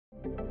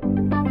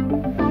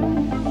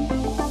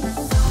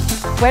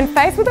When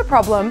faced with a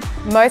problem,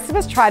 most of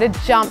us try to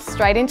jump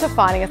straight into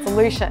finding a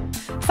solution.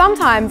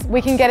 Sometimes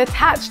we can get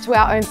attached to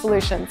our own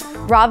solutions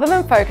rather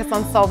than focus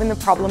on solving the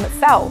problem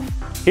itself.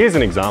 Here's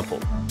an example.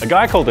 A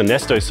guy called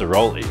Ernesto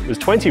Sirolli was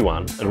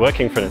 21 and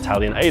working for an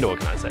Italian aid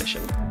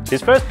organisation.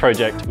 His first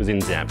project was in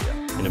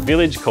Zambia, in a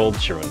village called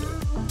Chirundu.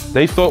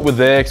 They thought with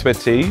their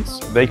expertise,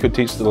 they could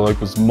teach the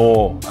locals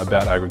more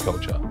about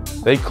agriculture.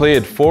 They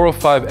cleared 4 or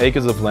 5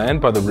 acres of land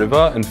by the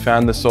river and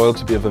found the soil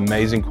to be of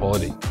amazing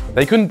quality.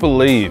 They couldn't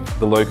believe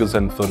the locals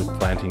hadn't thought of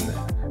planting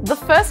there. The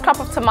first crop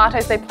of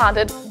tomatoes they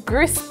planted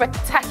grew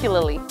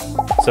spectacularly.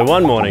 So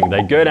one morning,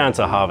 they go down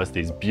to harvest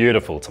these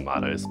beautiful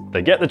tomatoes.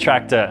 They get the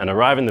tractor and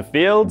arrive in the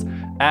field,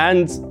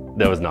 and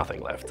there was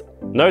nothing left.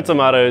 No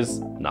tomatoes,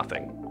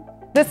 nothing.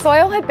 The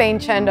soil had been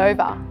churned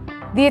over.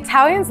 The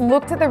Italians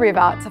looked at the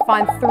river to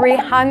find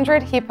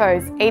 300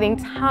 hippos eating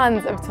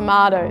tons of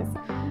tomatoes.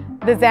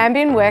 The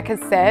Zambian workers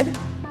said,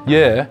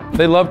 "Yeah,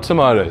 they love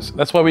tomatoes.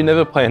 That's why we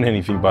never plant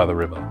anything by the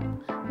river."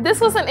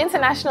 This was an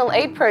international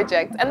aid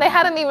project and they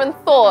hadn't even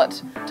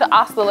thought to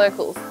ask the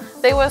locals.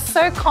 They were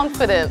so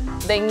confident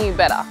they knew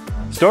better.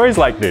 Stories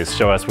like this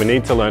show us we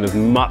need to learn as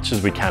much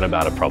as we can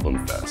about a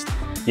problem first.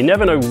 You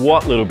never know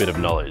what little bit of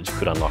knowledge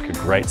could unlock a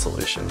great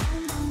solution.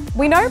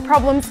 "We know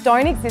problems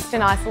don't exist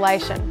in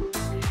isolation.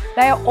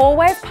 They are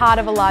always part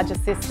of a larger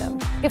system.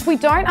 If we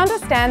don't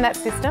understand that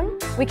system,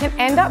 we can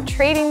end up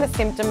treating the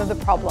symptom of the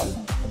problem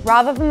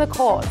rather than the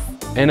cause."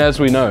 And as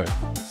we know,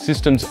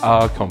 systems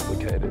are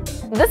complicated.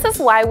 This is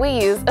why we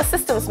use a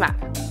systems map.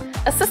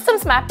 A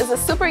systems map is a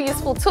super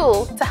useful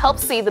tool to help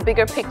see the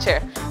bigger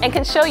picture and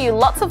can show you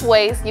lots of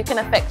ways you can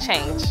affect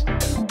change.